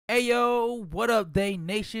Ayo, what up, Day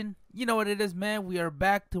Nation? You know what it is, man. We are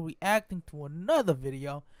back to reacting to another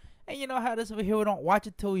video. And you know how this over here, we don't watch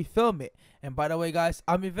it till we film it. And by the way, guys,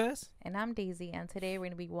 I'm Yves. And I'm Deisi. And today we're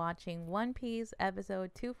going to be watching One Piece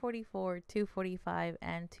episode 244, 245,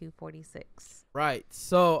 and 246. Right.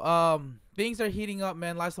 So, things are heating up,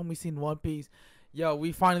 man. Last time we seen One Piece, yo,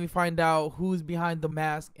 we finally find out who's behind the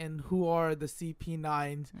mask and who are the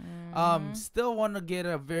CP9s. Still want to get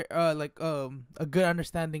a very a good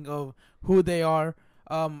understanding of who they are.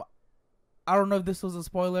 I don't know if this was a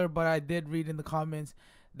spoiler, but I did read in the comments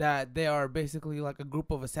that they are basically like a group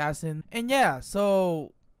of assassins. And yeah,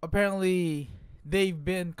 so apparently they've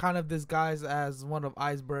been kind of disguised as one of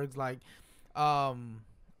𝐬𝐤𝐥𝐿's like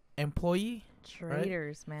employee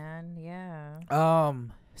Traitors, right? Man. Yeah.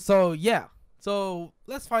 So yeah. So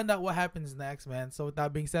let's find out what happens next, man. So with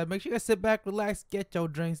that being said, make sure you guys sit back, relax, get your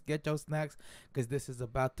drinks, get your snacks, because this is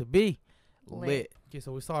about to be lit. Okay,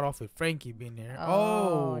 so we start off with Frankie being here.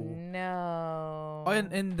 Oh no. Oh,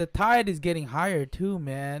 and the tide is getting higher too,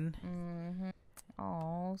 man.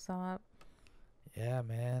 Oh, stop. Yeah,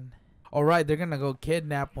 man. All right, they're gonna go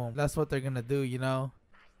kidnap him. That's what they're gonna do, you know.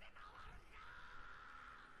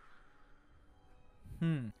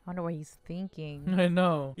 I wonder what he's thinking. I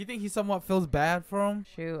know. You think he somewhat feels bad for him?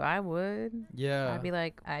 Shoot, I would. Yeah. I'd be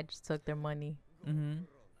like, I just took their money.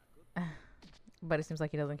 But it seems like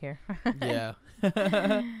he doesn't care. Yeah.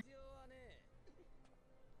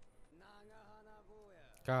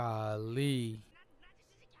 Golly.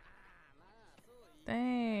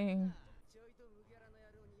 Dang.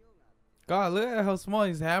 God, look at how small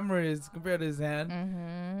his hammer is compared to his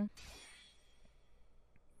hand.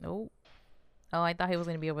 Nope. Oh, I thought he was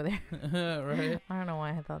going to be over there. Right. I don't know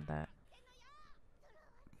why I thought that.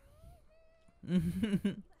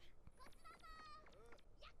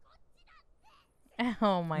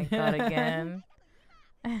 Oh my god, again.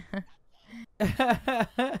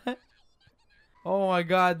 Oh my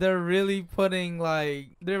god, they're really putting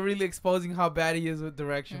they're really exposing how bad he is with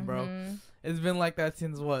direction, bro. It's been like that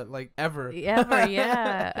since what, like ever? Ever,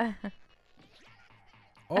 yeah.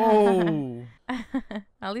 Oh.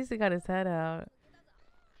 At least he got his head out.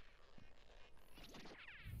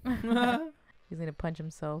 He's gonna punch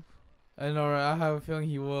himself. I know, right? I have a feeling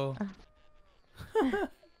he will.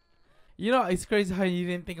 You know, it's crazy how you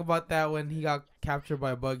didn't think about that when he got captured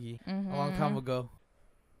by Buggy a long time ago.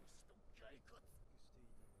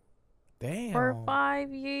 Damn. For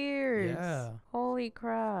 5 years. Yeah. Holy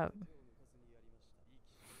crap.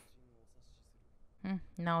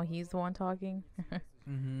 No, he's the one talking.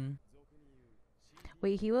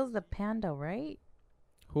 Wait, he was the panda, right?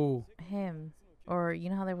 Who? Him. Or you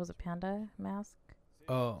know how there was a panda mask?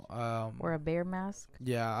 Oh, or a bear mask?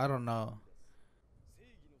 Yeah, I don't know.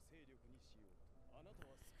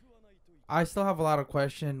 I still have a lot of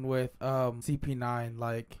question with CP9.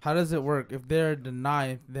 Like, how does it work? If they're the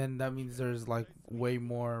 9th, then that means there's like way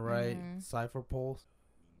more, right? Cipher pulls.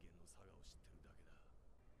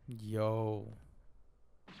 Yo.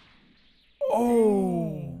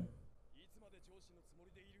 Oh.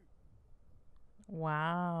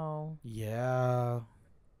 Wow. Yeah.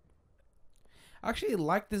 I actually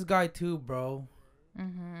like this guy too, bro.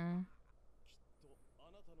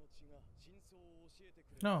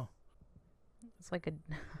 No. It's like a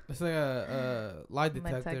lie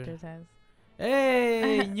detector. test.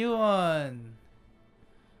 Hey, new one.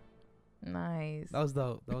 Nice. That was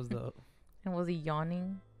dope. That was dope. And was he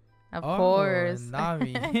yawning? Of course.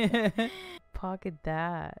 Nami. Pocket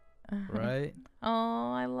that. Right?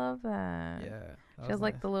 Oh, I love that. Yeah. She has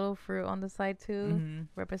like the little fruit on the side too.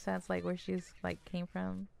 Represents like where she's like came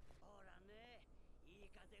from.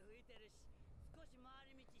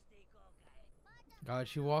 God,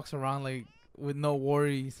 she walks around like with no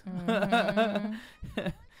worries. How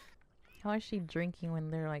is she drinking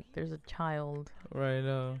when they're like there's a child? Right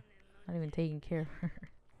now. Not even taking care of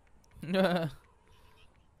her.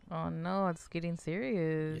 Oh no, it's getting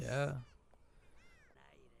serious. Yeah.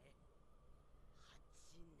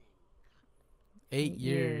 8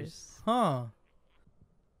 years. Huh.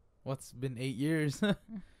 What's been 8 years?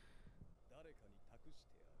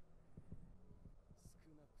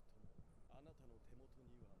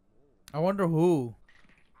 I wonder who.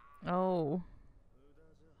 Oh.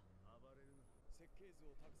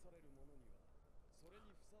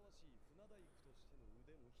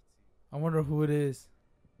 I wonder who it is.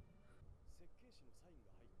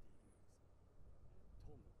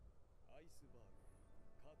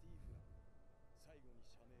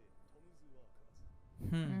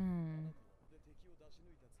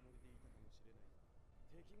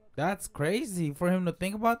 That's crazy for him to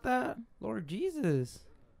think about that. Lord Jesus.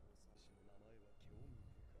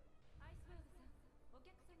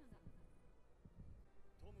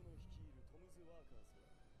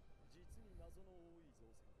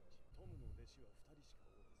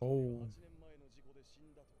 Oh.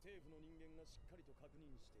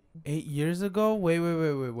 8 years ago?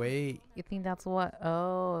 Wait. You think that's what?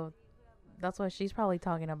 Oh, that's what she's probably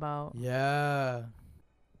talking about. Yeah.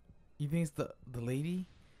 You think it's the lady?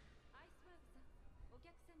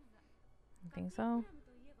 You think so?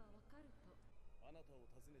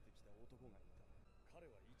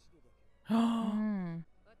 Mm.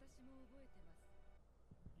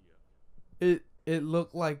 It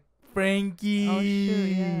looked like Frankie. Oh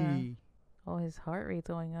shoot, yeah. Oh, his heart rate's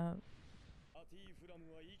going up.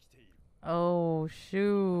 Oh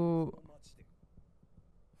shoot.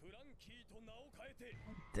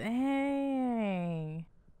 Dang.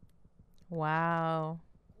 Wow.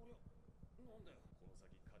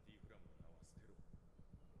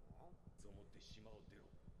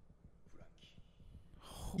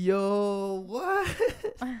 Yo, what?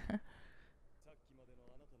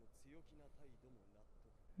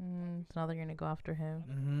 So now they're gonna go after him.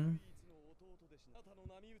 Mm-hmm.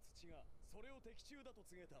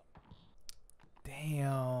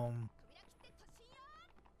 Damn.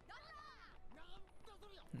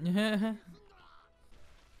 Yeah.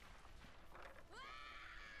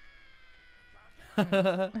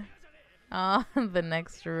 Oh, the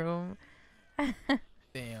next room.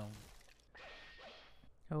 Damn.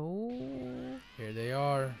 Oh. Here they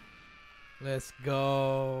are. Let's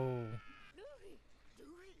go.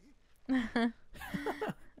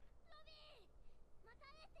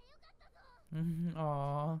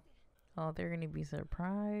 Aw. Oh, they're gonna be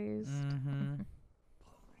surprised. Mm-hmm.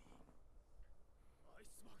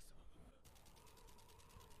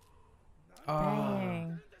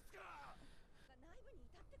 Dang.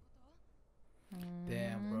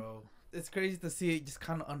 Damn, bro. It's crazy to see it just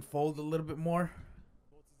kind of unfold a little bit more.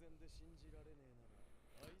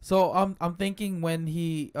 So I'm thinking when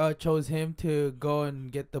he chose him to go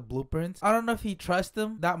and get the blueprints, I don't know if he trusts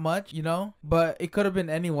him that much, you know, but it could have been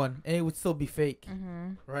anyone and it would still be fake,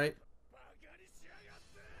 right?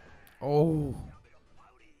 Oh.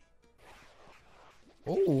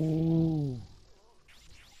 Oh.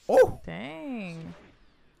 Oh. Dang.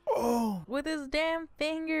 Oh. With his damn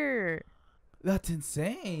finger. That's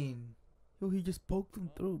insane. Yo, he just poked him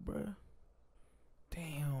through, bruh.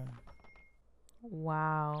 Damn.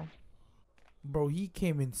 Wow. Bro, he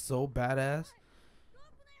came in so badass.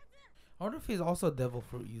 I wonder if he's also a devil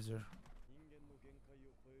fruit user.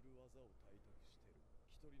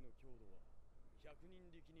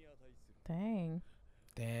 Dang.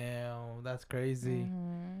 Damn, that's crazy.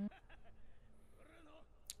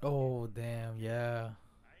 Oh, damn, yeah.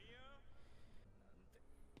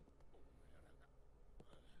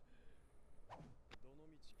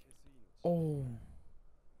 Oh.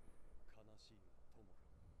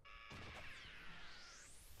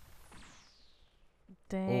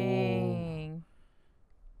 Dang.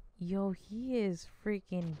 Yo, he is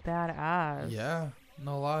freaking badass. Yeah,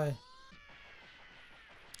 no lie.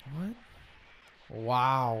 What?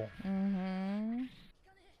 Wow.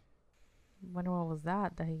 Wonder what was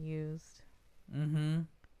that he used.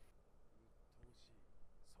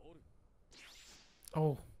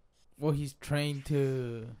 Oh. Well, he's trained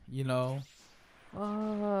to, you know.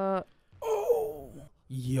 Oh.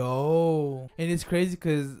 Yo. And it's crazy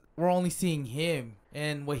because we're only seeing him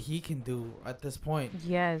and what he can do at this point.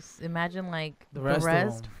 Yes. Imagine like The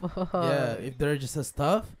rest. Yeah, if they're just a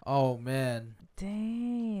stuff. Oh, man.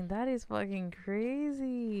 Dang, that is fucking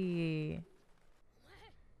crazy.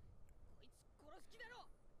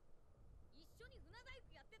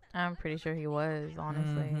 I'm pretty sure he was,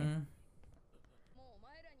 honestly.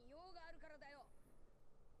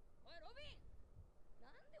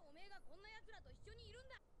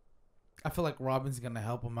 I feel like Robin's gonna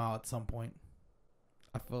help him out at some point.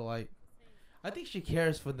 I think she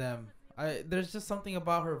cares for them. There's just something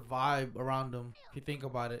about her vibe around them, if you think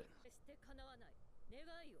about it.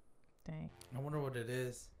 Dang. I wonder what it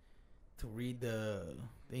is to read the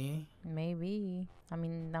thingy. Maybe. I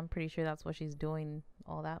mean, I'm pretty sure that's what she's doing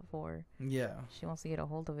all that for. Yeah. She wants to get a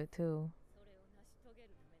hold of it too.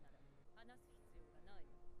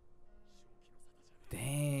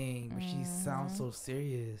 Dang, but she sounds so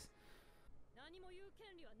serious.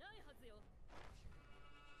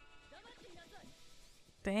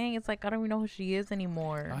 Dang, it's like I don't even know who she is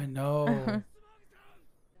anymore. I know.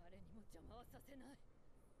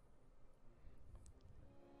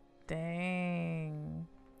 Dang.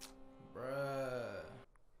 Bruh.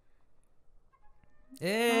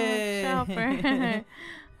 Hey. Oh, Chopper.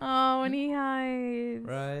 Oh, when he hides.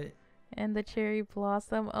 Right. And the cherry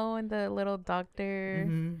blossom. Oh, and the little doctor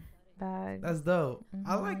bag. That's dope.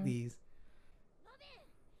 I like these.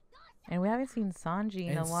 And we haven't seen Sanji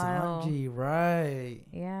in And a while. Sanji, right?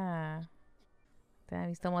 Yeah. Damn,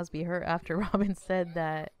 he still must be hurt after Robin said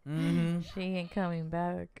that she ain't coming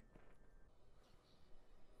back.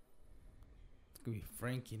 It's gonna be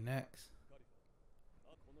Frankie next.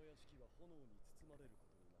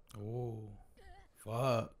 Oh,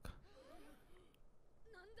 fuck.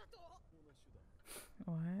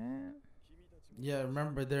 What? Yeah,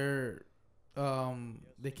 remember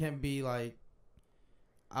they can't be like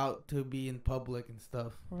out to be in public and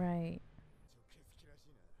stuff. Right.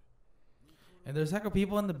 And there's heck of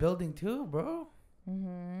people in the building too, bro.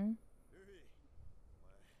 Mm-hmm.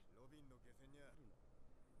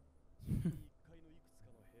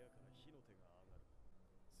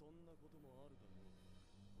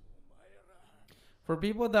 For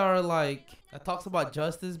people that are like that talks about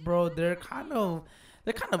justice, bro, they're kind of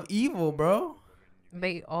evil, bro.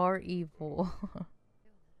 They are evil.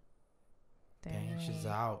 Dang, she's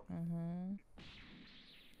out. Mm-hmm.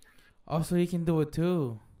 Also, he can do it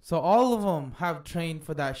too. So all of them have trained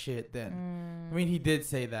for that shit then. I mean, he did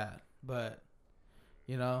say that, but,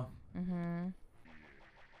 you know. Mm-hmm.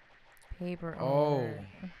 Paper Oh.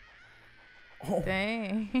 Oh.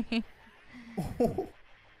 Dang. Oh.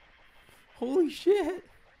 Holy shit.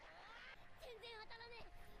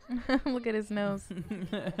 Look at his nose.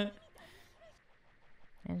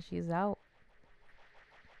 And she's out.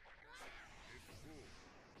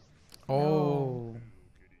 Oh. No.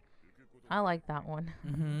 I like that one.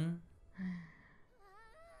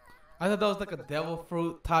 I thought that was like a devil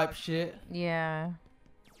fruit type shit. Yeah.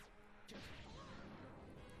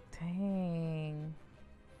 Dang.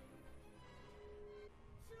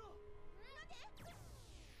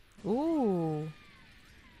 Ooh.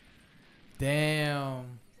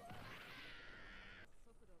 Damn.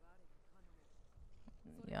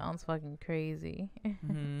 Yeah, that's fucking crazy.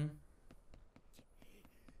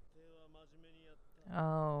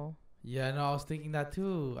 Oh. Yeah, no, I was thinking that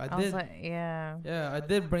too. I was did. like, yeah. Yeah, I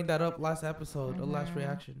did bring that up last episode, or last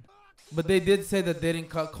reaction. But they did say that they didn't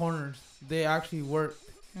cut corners. They actually worked.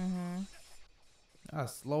 A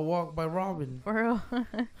slow walk by Robin. For real.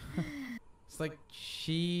 It's like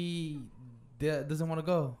she doesn't want to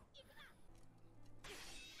go.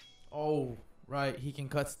 Oh, right. He can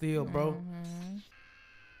cut steel, bro.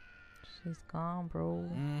 She's gone, bro.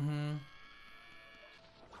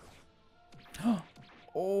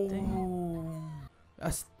 Oh, dang.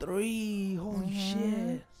 That's 3. Holy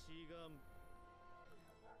shit.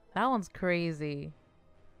 That one's crazy.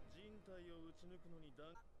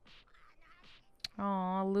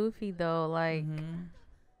 Oh, Luffy though, like.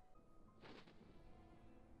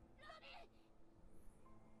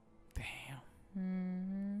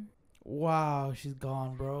 Damn. Wow, she's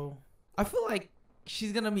gone, bro. I feel like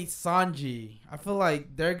she's gonna meet Sanji. I feel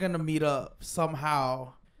like they're gonna meet up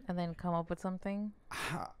somehow. And then come up with something?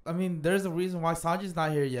 I mean, there's a reason why Sanji's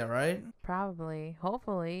not here yet, right? Probably.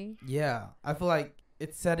 Hopefully. Yeah. I feel like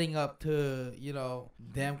it's setting up to, you know,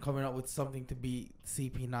 them coming up with something to beat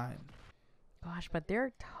CP9. Gosh, but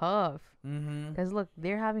they're tough. Because look,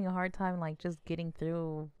 they're having a hard time, like, just getting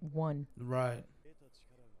through one. Right.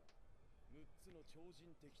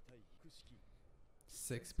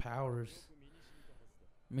 6 powers.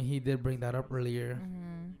 I mean, he did bring that up earlier.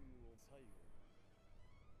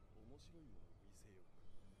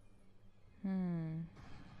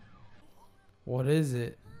 What is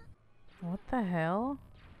it? What the hell?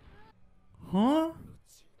 Huh?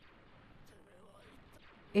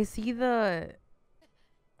 Is he the...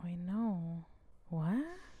 Wait, no. What?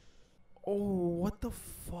 Oh, what the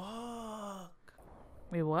fuck?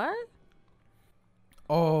 Wait, what?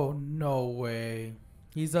 Oh, no way.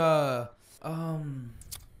 He's a...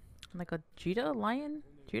 Like a cheetah? Lion?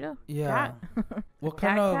 Cheetah? Yeah. Cat? What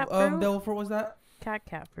kind of fruit? devil fruit was that?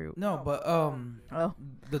 Cat fruit. No, but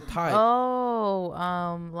the type.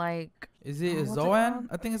 Oh, like... Is it a what's it Zoan? called?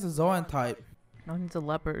 I think it's a Zoan type. No, he's a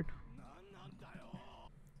leopard.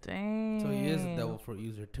 Dang. So he is a devil fruit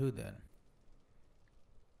user too then.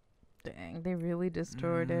 Dang, they really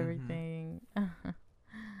destroyed everything.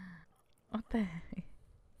 What the heck?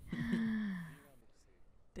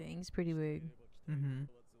 Dang, he's pretty big.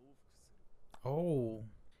 Oh.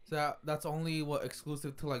 So that's only what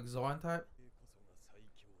exclusive to like Zoan type?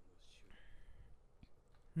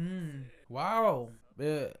 Wow.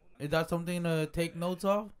 Yeah. Is that something to take notes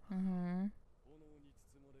of?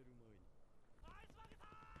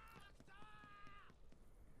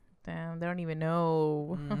 Damn, they don't even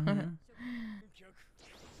know.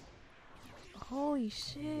 Holy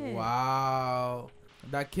shit. Wow.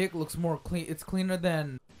 That kick looks more clean. It's cleaner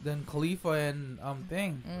than Khalifa and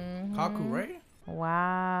thing. Kaku, right?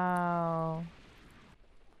 Wow.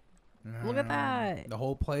 Look at that. The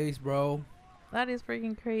whole place, bro. That is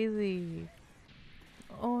freaking crazy.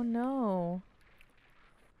 Oh no.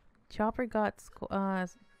 Chopper got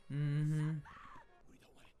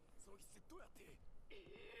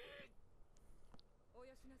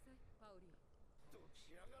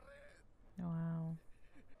wow.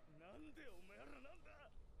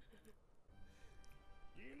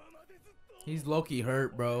 He's low-key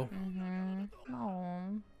hurt, bro. Oh,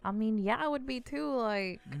 I mean, yeah, I would be too.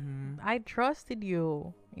 Like, I trusted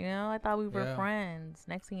you. You know, I thought we were friends.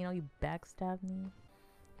 Next thing you know, you backstabbed me.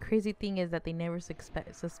 Crazy thing is that they never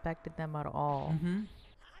suspected them at all.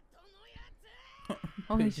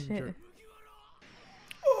 Holy shit.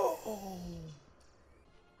 Oh.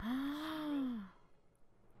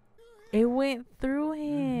 It went through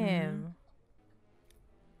him.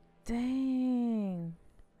 Dang.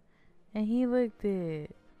 And he looked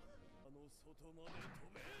it.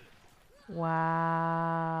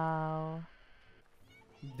 Wow.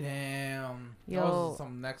 Damn. Yo. That was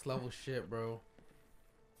some next level shit, bro.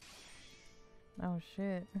 Oh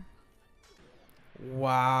shit.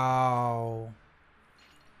 Wow.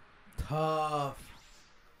 Tough.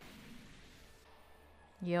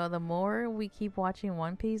 Yo, the more we keep watching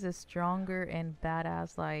One Piece, the stronger and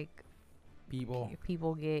badass like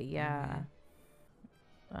people get. Yeah.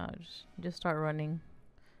 Just start running.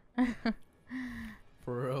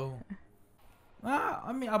 For real.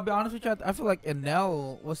 I mean, I'll be honest with you. I feel like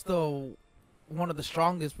Enel was still one of the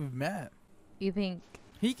strongest we've met. You think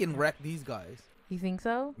he can wreck these guys? You think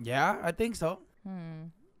so? Yeah, I think so.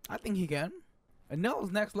 I think he can.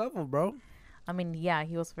 Enel's next level, bro. I mean, yeah,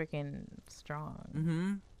 he was freaking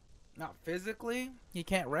strong. Not physically. He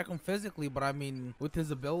can't wreck him physically, but I mean, with his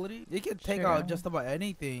ability, he can take out just about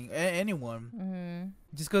anything, anyone.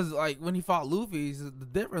 Just because, like, when he fought Luffy, the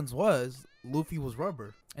difference was Luffy was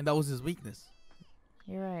rubber, and that was his weakness.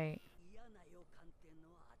 You're right.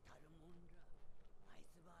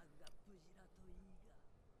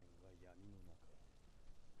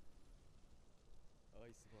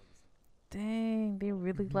 Dang, they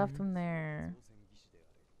really left him there.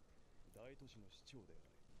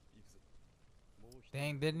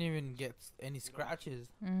 Dang, didn't even get any scratches.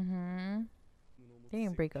 They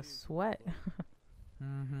didn't break a sweat.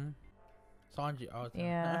 Sanji. Oh,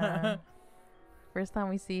 yeah. First time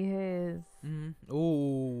we see his.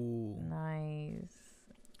 Ooh. Nice.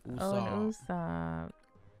 Usopp. Oh, and Usopp.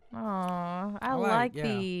 Oh, I like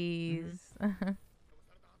these.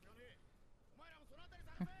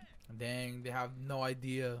 Dang, they have no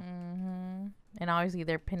idea. And obviously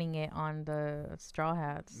they're pinning it on the Straw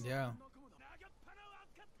Hats. Yeah.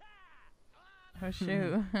 Oh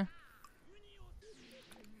shoot.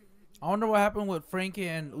 I wonder what happened with Frankie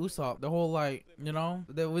and Usopp. The whole, like, you know,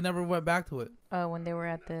 we never went back to it. When they were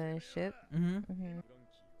at the ship.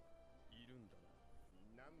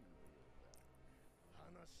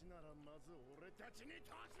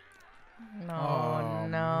 No, oh,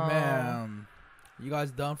 no. Man. You guys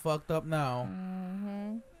done fucked up now.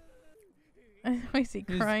 Why is he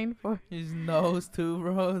crying for? His nose too,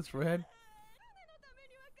 bro. It's red.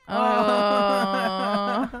 Oh.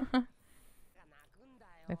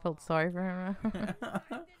 I felt sorry for him.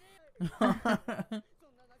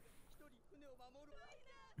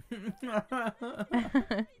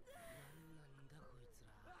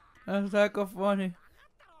 That's like a funny.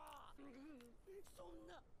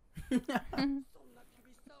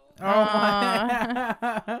 Oh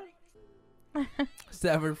my.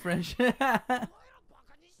 Severed friendship.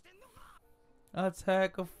 That's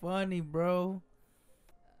hecka funny, bro.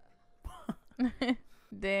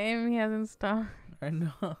 Damn, he hasn't stopped. I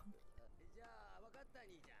know.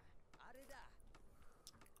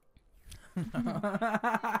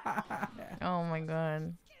 Oh my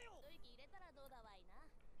god.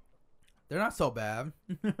 They're not so bad.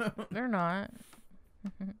 They're not.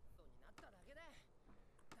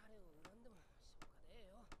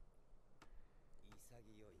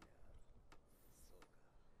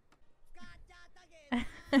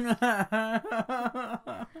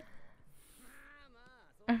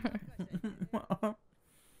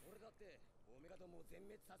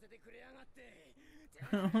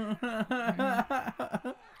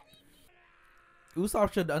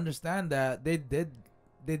 Usopp should understand that they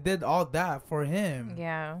did all that for him.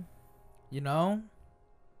 Yeah. You know?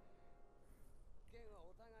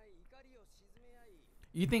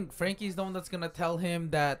 You think Frankie's the one that's gonna tell him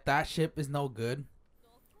that that ship is no good?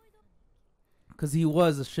 Because he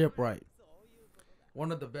was a shipwright.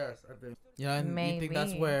 One of the best, I think. You know, and you think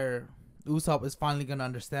that's where Usopp is finally gonna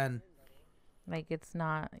understand. Like, it's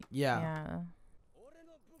not. Yeah. Yeah.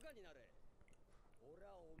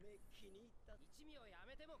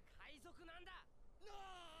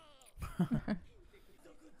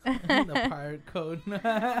 The pirate code.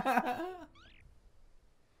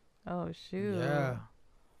 Oh shoot. Yeah.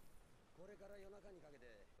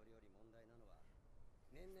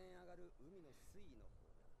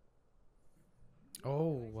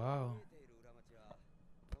 Oh wow.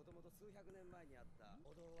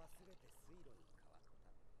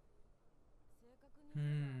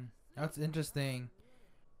 That's interesting.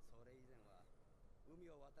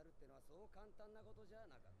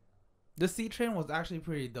 The sea train was actually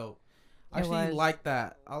pretty dope. I actually like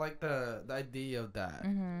that. I like the idea of that.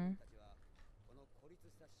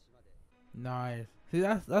 Nice. See,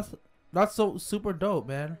 that's so super dope,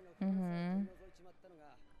 man.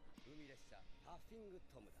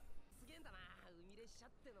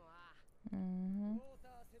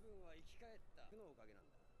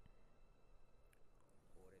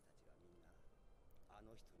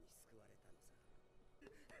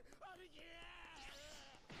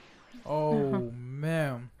 Oh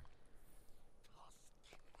man.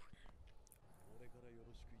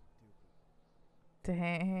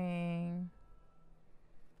 Dang.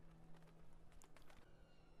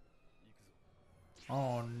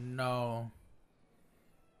 Oh no.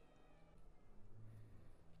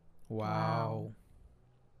 Wow.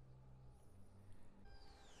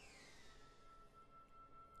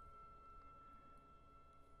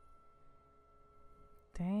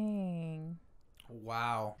 Dang.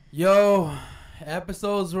 Wow. Yo,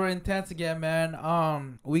 episodes were intense again,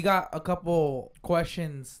 man. We got a couple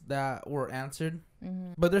questions that were answered.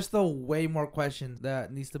 But there's still way more questions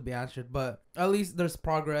that needs to be answered. But at least there's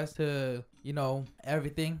progress to, you know,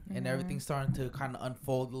 everything, and everything's starting to kind of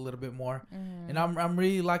unfold a little bit more. And I'm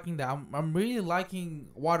really liking that. I'm really liking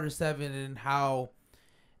Water 7 and how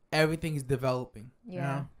everything's developing.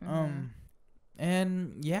 Yeah. You know?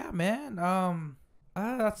 And yeah, man.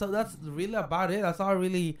 That's really about it. That's all I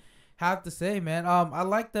really have to say, man. I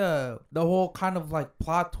like the whole kind of like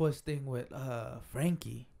plot twist thing with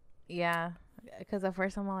Frankie. Yeah. Because at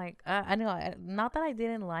first I'm like, I know, not that I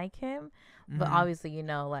didn't like him, but obviously, you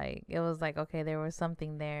know, like it was like, okay, there was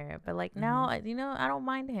something there. But like now, you know, I don't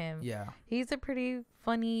mind him. Yeah. He's a pretty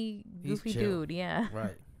funny, goofy dude. Yeah.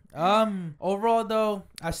 Right. Overall though,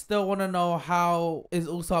 I still want to know, how is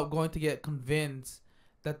Usopp going to get convinced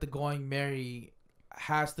that the Going Merry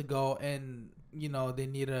has to go, and you know they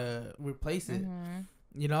need to replace it.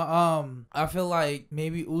 You know, I feel like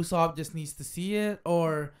maybe Usopp just needs to see it,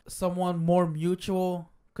 or someone more mutual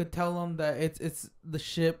could tell him that it's the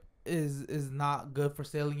ship is not good for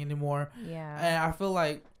sailing anymore. Yeah. And I feel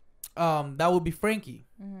like that would be Frankie.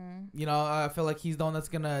 You know, I feel like he's the one that's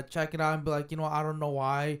gonna check it out and be like, you know, I don't know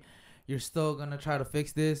why you're still gonna try to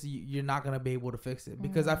fix this. You're not gonna be able to fix it,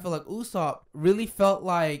 because I feel like Usopp really felt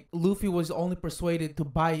like Luffy was only persuaded to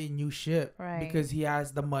buy a new ship because he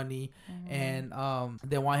has the money, and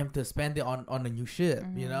they want him to spend it on a new ship,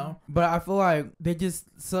 you know. But I feel like they just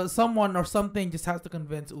someone or something just has to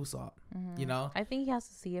convince Usopp, you know. I think he has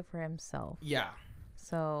to see it for himself. Yeah.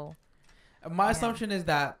 So my assumption is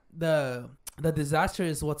that the disaster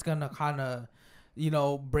is what's gonna kind of, you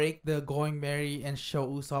know, break the Going Merry and show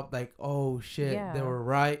Usopp like, oh shit, they were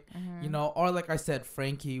right, you know. Or like I said,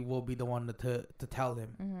 Frankie will be the one to tell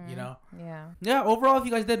him, you know. Yeah, overall, if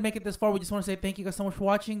you guys did make it this far, we just want to say thank you guys so much for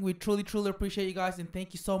watching. We truly appreciate you guys, and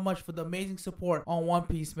thank you so much for the amazing support on One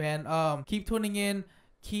Piece, man. Keep tuning in,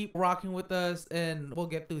 keep rocking with us, and we'll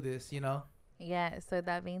get through this, you know. Yeah, so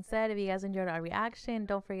that being said, if you guys enjoyed our reaction,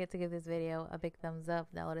 don't forget to give this video a big thumbs up.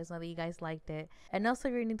 That let us know that you guys liked it. And also,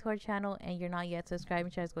 if you're new to our channel and you're not yet subscribed,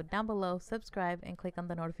 make sure to go down below, subscribe, and click on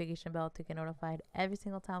the notification bell to get notified every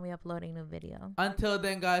single time we upload a new video. Until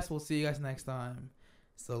then, guys, we'll see you guys next time.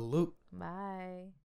 Salute. Bye.